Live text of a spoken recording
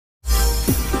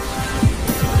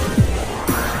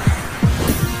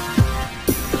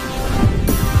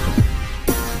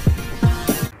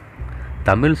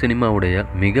தமிழ் சினிமாவுடைய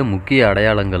மிக முக்கிய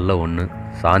அடையாளங்களில் ஒன்று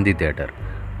சாந்தி தேட்டர்.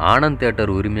 ஆனந்த்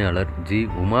தேட்டர் உரிமையாளர் ஜி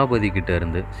உமாபதி கிட்ட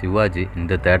இருந்து சிவாஜி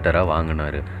இந்த தேட்டரை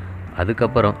வாங்கினார்.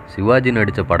 அதுக்கப்புறம் சிவாஜி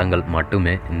நடித்த படங்கள்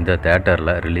மட்டுமே இந்த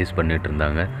தேட்டரில் ரிலீஸ் பண்ணிகிட்டு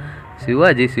இருந்தாங்க.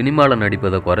 சிவாஜி சினிமாவில்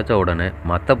நடிப்பதை குறைச்ச உடனே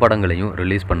மற்ற படங்களையும்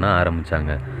ரிலீஸ் பண்ண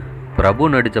ஆரம்பித்தாங்க. பிரபு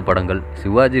நடித்த படங்கள்,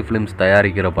 சிவாஜி ஃபிலிம்ஸ்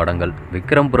தயாரிக்கிற படங்கள்,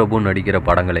 விக்ரம் பிரபு நடிக்கிற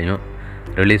படங்களையும்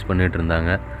ரிலீஸ் பண்ணிகிட்டு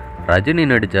இருந்தாங்க. ரஜினி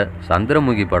நடித்த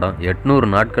சந்திரமுகி படம் 800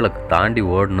 நாட்களை தாண்டி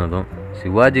ஓடினதும்,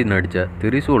 சிவாஜி நடித்த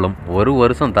திரிசூலம் 1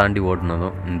 வருஷம் தாண்டி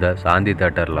ஓடினதும் இந்த சாந்தி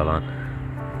தேட்டரில் தான்.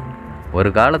 ஒரு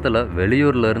காலத்தில்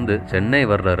வெளியூர்லேருந்து சென்னை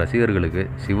வர்ற ரசிகர்களுக்கு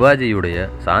சிவாஜியுடைய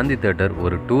சாந்தி தேட்டர்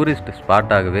ஒரு டூரிஸ்ட்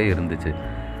ஸ்பாட்டாகவே இருந்துச்சு.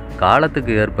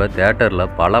 காலத்துக்கு ஏற்ப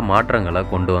தேட்டரில் பல மாற்றங்களை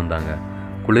கொண்டு வந்தாங்க.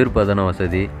 குளிர்பதன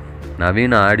வசதி,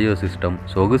 நவீன ஆடியோ சிஸ்டம்,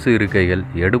 சொகுசு இருக்கைகள்,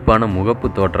 எடுப்பான முகப்பு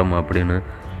தோற்றம் அப்படின்னு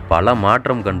பல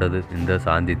மாற்றம் கண்டது இந்த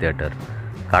சாந்தி தேட்டர்.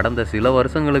 கடந்த சில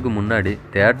வருஷங்களுக்கு முன்னாடி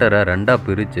தேட்டரை 2ஆக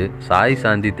பிரித்து சாய்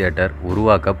சாந்தி தேட்டர்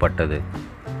உருவாக்கப்பட்டது.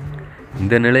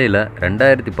 இந்த நிலையில்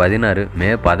 2016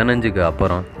 மே 15க்கு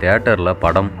அப்புறம் தேட்டரில்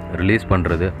படம் ரிலீஸ்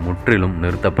பண்ணுறது முற்றிலும்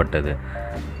நிறுத்தப்பட்டது.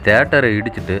 தேட்டரை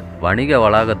இடிச்சிட்டு வணிக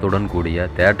வளாகத்துடன் கூடிய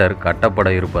தேட்டர் கட்டப்பட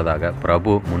இருப்பதாக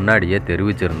பிரபு முன்னாடியே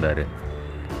தெரிவிச்சிருந்தார்.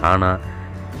 ஆனால்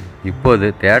இப்போது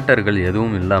தேட்டர்கள்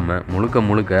எதுவும் இல்லாமல்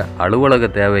முழுக்க அலுவலக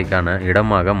தேவைக்கான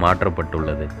இடமாக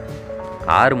மாற்றப்பட்டுள்ளது.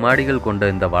 6 மாடிகள் கொண்ட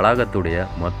இந்த வளாகத்துடைய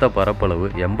மொத்த பரப்பளவு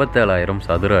 87,000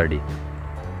 சதுர அடி.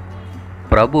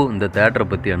 பிரபு இந்த தேட்டரை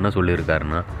பற்றி என்ன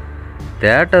சொல்லியிருக்காருன்னா,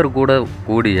 தேட்டர் கூட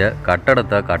கூடிய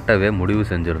கட்டடத்தை கட்டவே முடிவு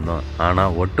செஞ்சுருந்தோம்.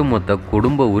 ஆனால் ஒட்டுமொத்த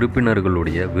குடும்ப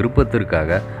உறுப்பினர்களுடைய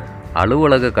விருப்பத்திற்காக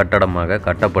அலுவலக கட்டடமாக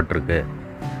கட்டப்பட்டிருக்கு.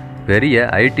 பெரிய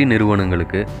ஐடி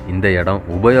நிறுவனங்களுக்கு இந்த இடம்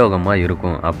உபயோகமாக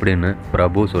இருக்கும் அப்படின்னு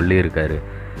பிரபு சொல்லியிருக்காரு.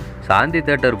 சாந்தி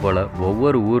தேட்டர் போல்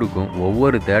ஒவ்வொரு ஊருக்கும்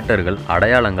ஒவ்வொரு தேட்டர்கள்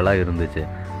அடையாளங்களாக இருந்துச்சு.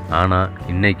 ஆனால்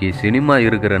இன்றைக்கி சினிமா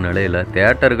இருக்கிற நிலையில்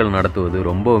தேட்டர்கள் நடத்துவது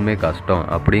ரொம்பவுமே கஷ்டம்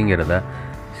அப்படிங்கிறத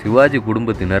சிவாஜி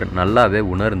குடும்பத்தினர் நல்லாவே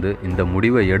உணர்ந்து இந்த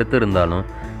முடிவை எடுத்திருந்தாலும்,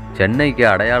 சென்னைக்கு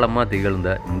அடையாளமாக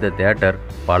திகழ்ந்த இந்த தேட்டர்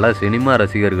பல சினிமா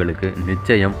ரசிகர்களுக்கு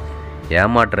நிச்சயம்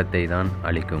ஏமாற்றத்தை தான்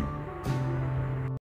அளிக்கும்.